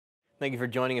Thank you for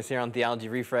joining us here on Theology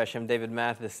Refresh. I'm David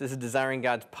Mathis. This is Desiring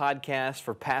God's podcast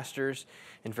for pastors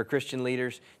and for Christian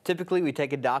leaders. Typically, we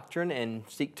take a doctrine and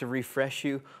seek to refresh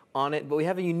you on it, but we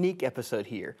have a unique episode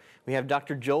here. We have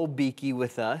Dr. Joel Beeke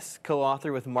with us,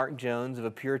 co-author with Mark Jones of A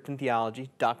Puritan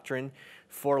Theology, Doctrine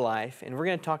for Life, and we're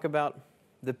going to talk about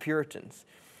the Puritans.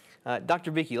 Dr.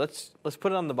 Beeke, let's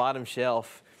put it on the bottom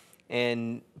shelf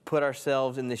and put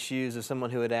ourselves in the shoes of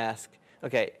someone who would ask,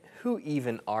 okay, who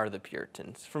even are the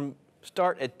Puritans?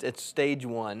 Start at stage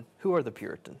one. Who are the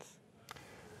Puritans?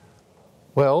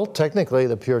 Well, technically,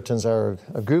 the Puritans are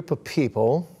a group of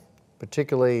people,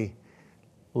 particularly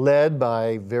led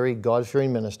by very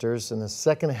God-fearing ministers in the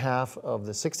second half of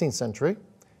the 16th century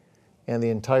and the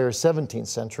entire 17th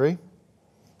century,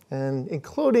 and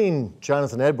including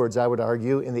Jonathan Edwards, I would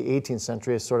argue, in the 18th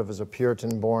century as sort of as a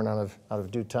Puritan born out of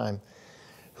due time,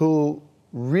 who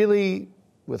really,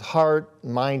 with heart,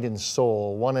 mind, and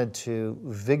soul, wanted to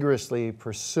vigorously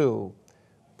pursue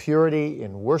purity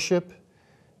in worship,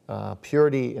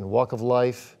 purity in walk of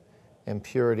life, and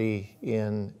purity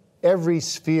in every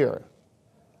sphere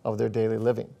of their daily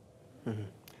living. Mm-hmm.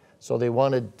 So they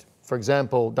wanted, for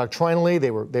example, doctrinally,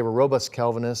 they were robust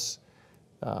Calvinists.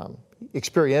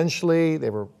 Experientially,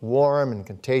 they were warm and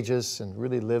contagious and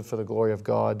really lived for the glory of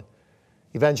God.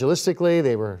 Evangelistically,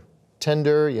 they were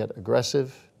tender yet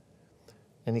aggressive.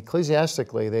 And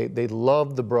ecclesiastically, they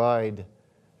loved the bride,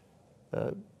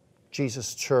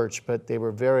 Jesus' church, but they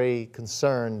were very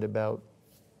concerned about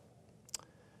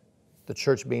the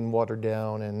church being watered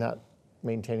down and not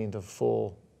maintaining the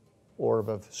full orb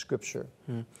of Scripture.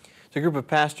 Hmm. So a group of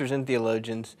pastors and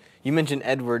theologians. You mentioned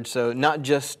Edwards, so not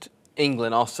just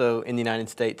England, also in the United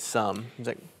States, some.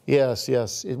 Yes.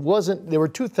 It wasn't. There were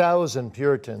 2,000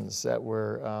 Puritans that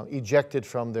were ejected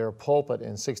from their pulpit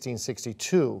in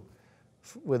 1662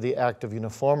 with the Act of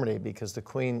Uniformity, because the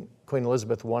Queen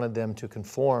Elizabeth wanted them to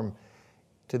conform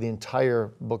to the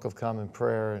entire Book of Common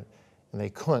Prayer, and they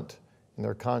couldn't in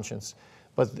their conscience.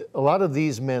 But a lot of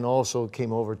these men also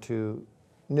came over to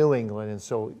New England, and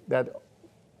so that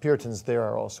Puritans there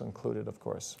are also included, of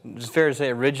course. It's fair to say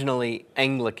originally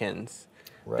Anglicans.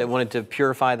 Right. That wanted to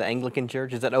purify the Anglican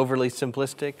Church? Is that overly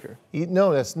simplistic? Or?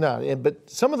 No, that's not. But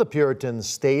some of the Puritans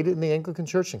stayed in the Anglican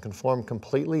Church and conformed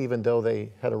completely, even though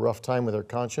they had a rough time with their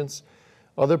conscience.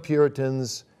 Other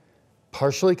Puritans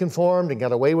partially conformed and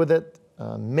got away with it.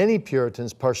 Many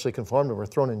Puritans partially conformed and were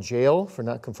thrown in jail for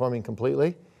not conforming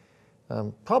completely.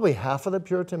 Probably half of the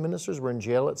Puritan ministers were in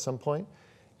jail at some point.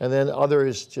 And then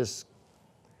others just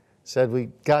said, we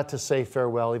got to say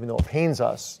farewell, even though it pains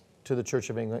us, to the Church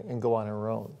of England and go on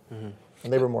our own. Mm-hmm.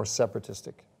 And they were more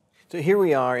separatistic. So here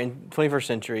we are in 21st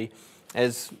century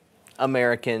as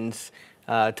Americans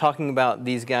talking about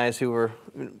these guys who were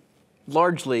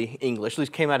largely English, at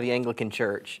least came out of the Anglican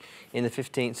Church in the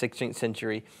 15th, 16th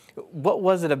century. What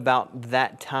was it about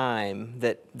that time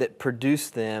that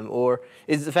produced them? Or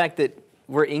is the fact that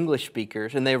we're English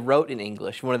speakers and they wrote in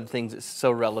English one of the things that's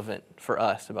so relevant for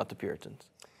us about the Puritans?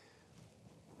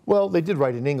 Well, they did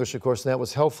write in English, of course, and that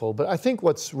was helpful. But I think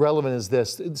what's relevant is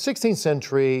this. In the 16th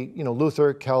century,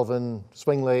 Luther, Calvin,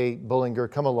 Zwingli, Bullinger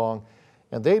come along,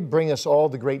 and they bring us all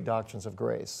the great doctrines of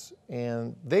grace.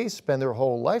 And they spend their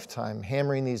whole lifetime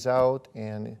hammering these out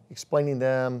and explaining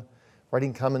them,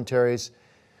 writing commentaries.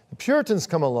 The Puritans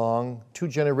come along 2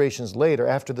 generations later,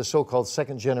 after the so-called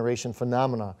second generation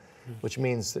phenomena, which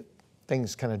means that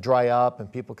things kind of dry up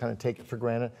and people kind of take it for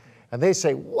granted. And they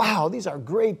say, wow, these are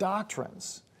great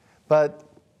doctrines. But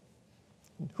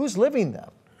who's living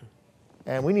them?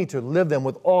 And we need to live them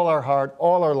with all our heart,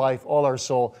 all our life, all our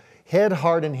soul, head,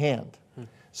 heart, and hand.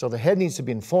 So the head needs to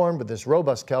be informed with this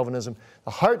robust Calvinism,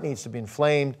 the heart needs to be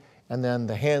inflamed, and then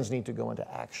the hands need to go into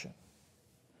action.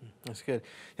 That's good.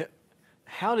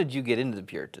 How did you get into the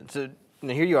Puritans? So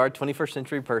here you are, 21st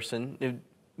century person,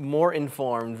 more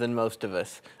informed than most of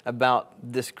us about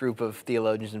this group of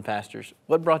theologians and pastors.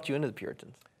 What brought you into the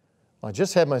Puritans? I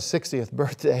just had my 60th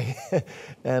birthday,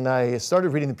 and I started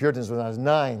reading the Puritans when I was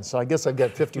 9, so I guess I've got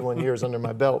 51 years under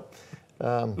my belt.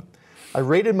 I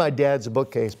raided my dad's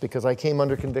bookcase because I came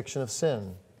under conviction of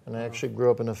sin, and I actually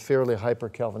grew up in a fairly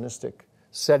hyper-Calvinistic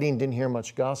setting, didn't hear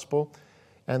much gospel,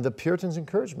 and the Puritans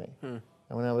encouraged me. And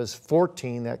when I was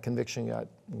 14, that conviction got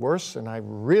worse, and I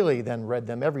really then read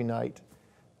them every night.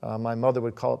 My mother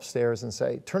would call upstairs and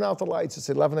say, turn out the lights, it's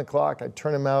 11 o'clock, I'd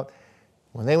turn them out.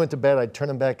 When they went to bed, I'd turn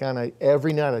them back on.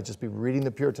 Every night, I'd just be reading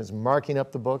the Puritans, marking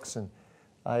up the books, and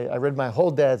I read my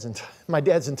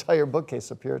dad's entire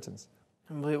bookcase of Puritans.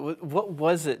 What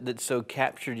was it that so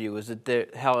captured you? Was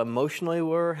it how emotional they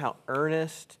were, how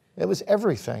earnest? It was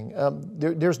everything.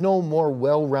 There's no more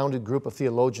well-rounded group of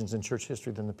theologians in church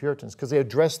history than the Puritans, because they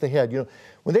addressed the head. You know,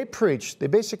 when they preached, they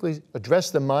basically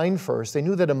addressed the mind first. They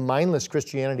knew that a mindless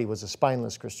Christianity was a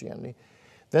spineless Christianity.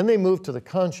 Then they moved to the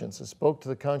conscience. It spoke to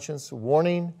the conscience,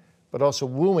 warning, but also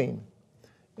wooing.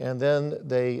 And then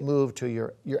they moved to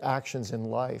your actions in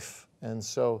life. And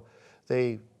so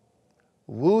they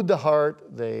wooed the heart,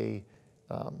 they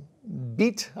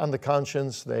beat on the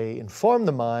conscience, they informed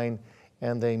the mind,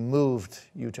 and they moved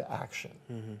you to action.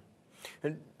 Mm-hmm.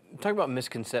 And talk about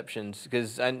misconceptions,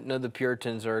 because I know the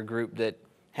Puritans are a group that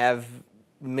have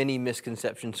many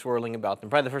misconceptions swirling about them.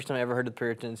 Probably the first time I ever heard of the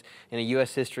Puritans in a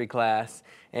U.S. history class,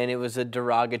 and it was a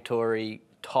derogatory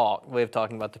way of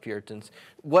talking about the Puritans.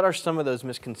 What are some of those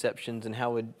misconceptions, and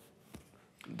how would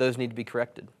those need to be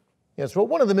corrected? Yes, well,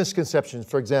 one of the misconceptions,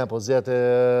 for example, is that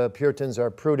the Puritans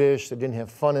are prudish, they didn't have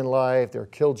fun in life, they're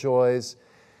killjoys.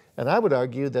 And I would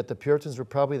argue that the Puritans were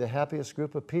probably the happiest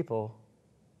group of people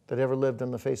that ever lived on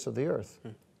the face of the earth.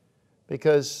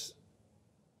 Because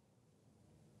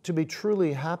to be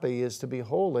truly happy is to be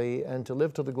holy and to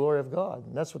live to the glory of God.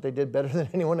 And that's what they did better than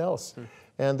anyone else.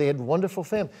 And they had wonderful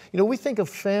family. You know, we think of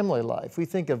family life. We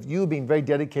think of you being very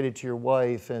dedicated to your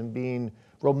wife and being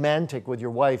romantic with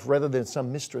your wife rather than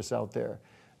some mistress out there.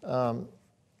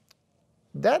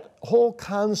 That whole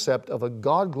concept of a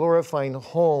God-glorifying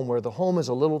home where the home is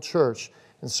a little church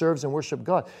and serves and worships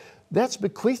God, that's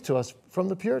bequeathed to us from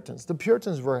the Puritans. The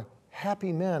Puritans were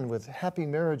happy men with happy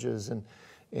marriages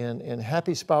and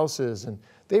happy spouses, and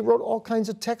they wrote all kinds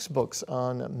of textbooks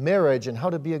on marriage and how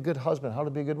to be a good husband, how to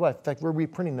be a good wife. In fact, we're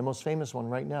reprinting the most famous one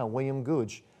right now, William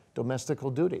Googe,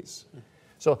 Domestical Duties.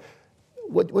 So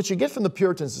what you get from the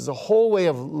Puritans is a whole way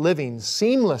of living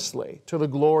seamlessly to the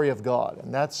glory of God,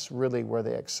 and that's really where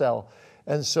they excel.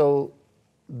 And so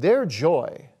their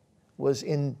joy was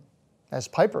in, as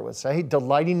Piper would say,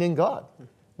 delighting in God.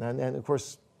 And of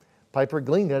course, Piper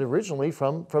gleaned that originally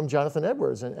from Jonathan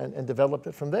Edwards and developed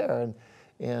it from there.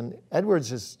 And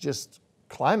Edwards is just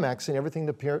climaxing everything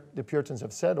the Puritans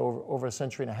have said over a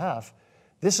century and a half.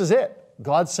 This is it.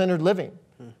 God-centered living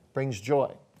brings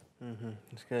joy.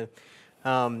 That's good.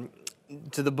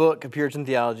 To the book, A Puritan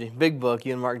Theology, big book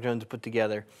you and Mark Jones put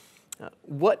together.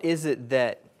 What is it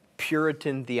that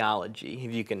Puritan theology,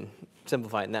 if you can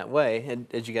simplify it in that way,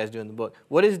 as you guys do in the book,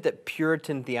 what is it that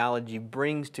Puritan theology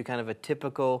brings to kind of a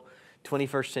typical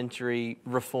 21st century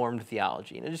Reformed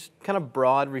theology? You know, just kind of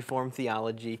broad Reformed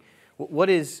theology. What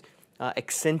is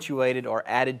accentuated or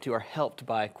added to or helped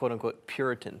by quote-unquote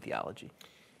Puritan theology?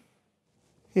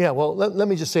 Yeah, well, let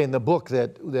me just say in the book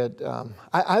that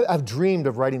I've dreamed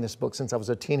of writing this book since I was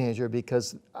a teenager,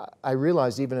 because I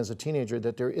realized even as a teenager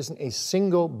that there isn't a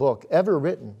single book ever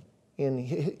written in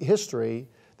history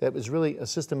that was really a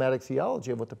systematic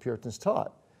theology of what the Puritans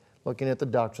taught, looking at the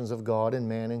doctrines of God and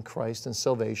man and Christ and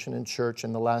salvation and church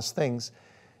and the last things,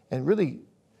 and really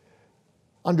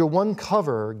under one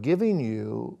cover giving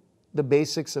you the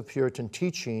basics of Puritan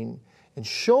teaching and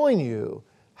showing you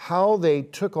how they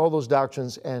took all those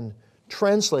doctrines and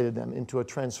translated them into a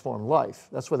transformed life.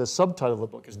 That's why the subtitle of the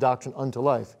book is Doctrine unto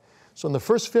Life. So in the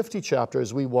first 50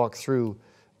 chapters, we walk through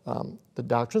the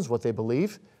doctrines, what they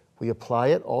believe. We apply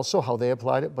it, also how they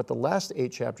applied it. But the last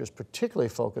 8 chapters particularly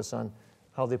focus on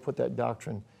how they put that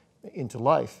doctrine into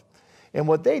life. And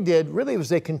what they did really was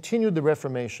they continued the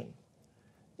Reformation.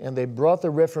 And they brought the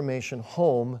Reformation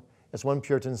home, as one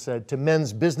Puritan said, to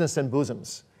men's business and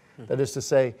bosoms. That is to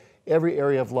say, every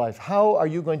area of life. How are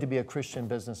you going to be a Christian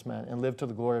businessman and live to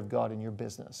the glory of God in your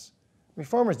business?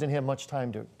 Reformers didn't have much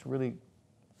time to really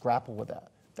grapple with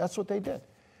that. That's what they did.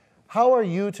 How are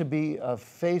you to be a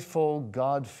faithful,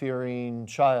 God-fearing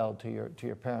child to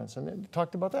your parents? And they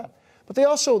talked about that. But they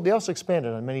also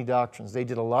expanded on many doctrines. They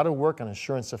did a lot of work on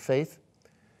assurance of faith.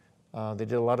 They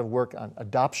did a lot of work on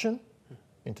adoption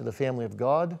into the family of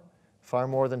God, far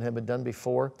more than had been done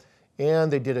before.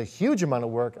 And they did a huge amount of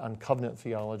work on covenant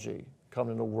theology,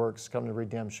 covenant of works, covenant of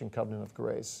redemption, covenant of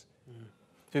grace. So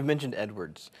we've mentioned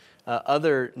Edwards.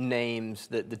 Other names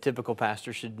that the typical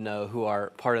pastor should know who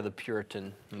are part of the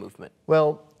Puritan movement?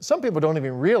 Well, some people don't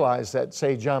even realize that,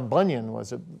 say, John Bunyan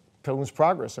was a Pilgrim's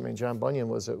Progress. I mean, John Bunyan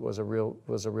was a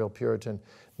real Puritan.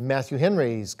 Matthew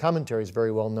Henry's commentary is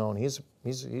very well known. He's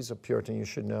a Puritan you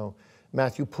should know.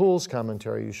 Matthew Poole's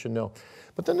commentary you should know.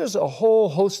 But then there's a whole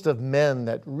host of men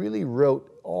that really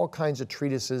wrote all kinds of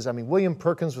treatises. I mean, William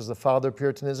Perkins was the father of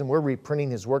Puritanism. We're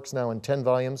reprinting his works now in 10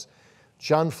 volumes.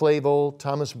 John Flavel,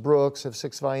 Thomas Brooks have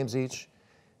 6 volumes each.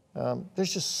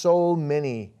 There's just so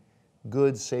many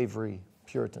good, savory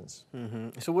Puritans.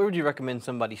 So where would you recommend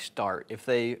somebody start? If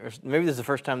maybe this is the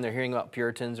first time they're hearing about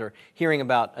Puritans or hearing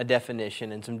about a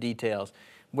definition and some details,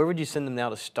 where would you send them now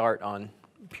to start on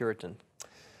Puritan?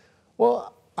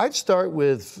 Well, I'd start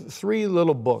with 3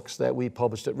 little books that we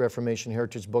published at Reformation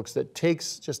Heritage Books that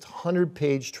takes just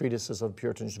 100-page treatises of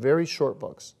Puritans, very short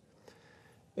books,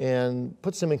 and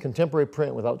puts them in contemporary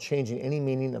print without changing any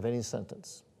meaning of any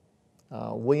sentence.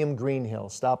 William Greenhill,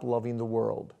 Stop Loving the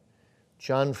World.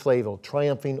 John Flavel,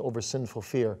 Triumphing Over Sinful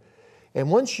Fear. And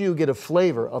once you get a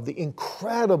flavor of the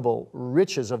incredible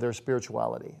riches of their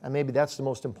spirituality, and maybe that's the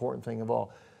most important thing of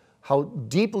all, how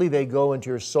deeply they go into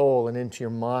your soul and into your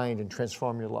mind and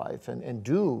transform your life and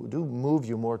do move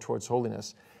you more towards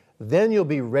holiness, then you'll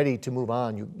be ready to move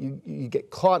on. You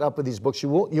get caught up with these books. You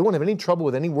won't have any trouble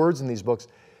with any words in these books.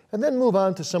 And then move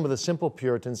on to some of the simple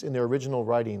Puritans in their original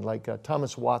writing, like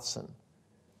Thomas Watson.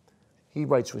 He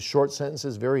writes with short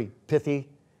sentences, very pithy,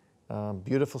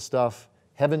 beautiful stuff.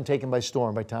 Heaven Taken by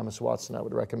Storm by Thomas Watson, I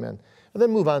would recommend. And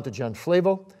then move on to John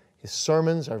Flavel. His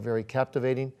sermons are very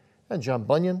captivating. And John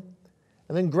Bunyan.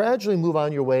 And then gradually move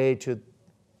on your way to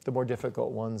the more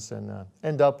difficult ones and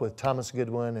end up with Thomas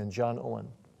Goodwin and John Owen.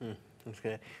 That's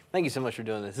good. Thank you so much for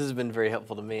doing this. This has been very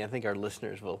helpful to me. I think our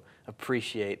listeners will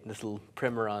appreciate this little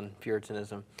primer on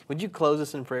Puritanism. Would you close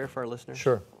us in prayer for our listeners?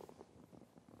 Sure.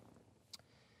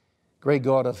 Great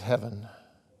God of heaven,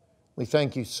 we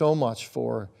thank you so much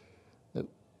for the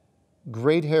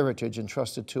great heritage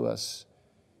entrusted to us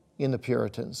in the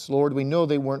Puritans. Lord, we know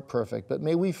they weren't perfect, but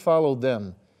may we follow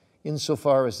them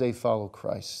insofar as they follow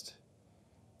Christ.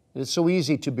 It is so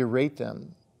easy to berate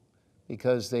them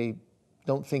because they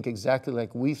don't think exactly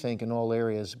like we think in all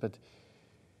areas, but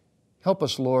help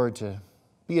us, Lord, to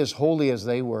be as holy as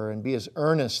they were and be as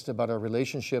earnest about our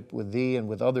relationship with Thee and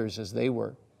with others as they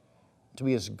were, to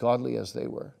be as godly as they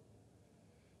were.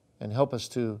 And help us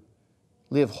to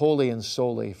live wholly and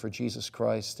solely for Jesus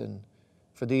Christ and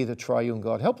for Thee, the triune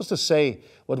God. Help us to say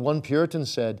what one Puritan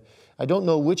said, I don't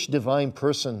know which divine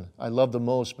person I love the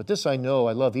most, but this I know,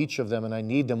 I love each of them and I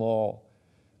need them all.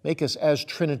 Make us as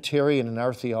Trinitarian in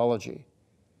our theology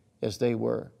as they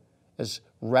were, as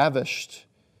ravished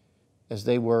as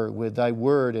they were with Thy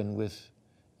Word and with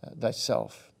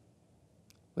Thyself.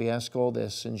 We ask all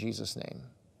this in Jesus' name.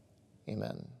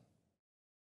 Amen.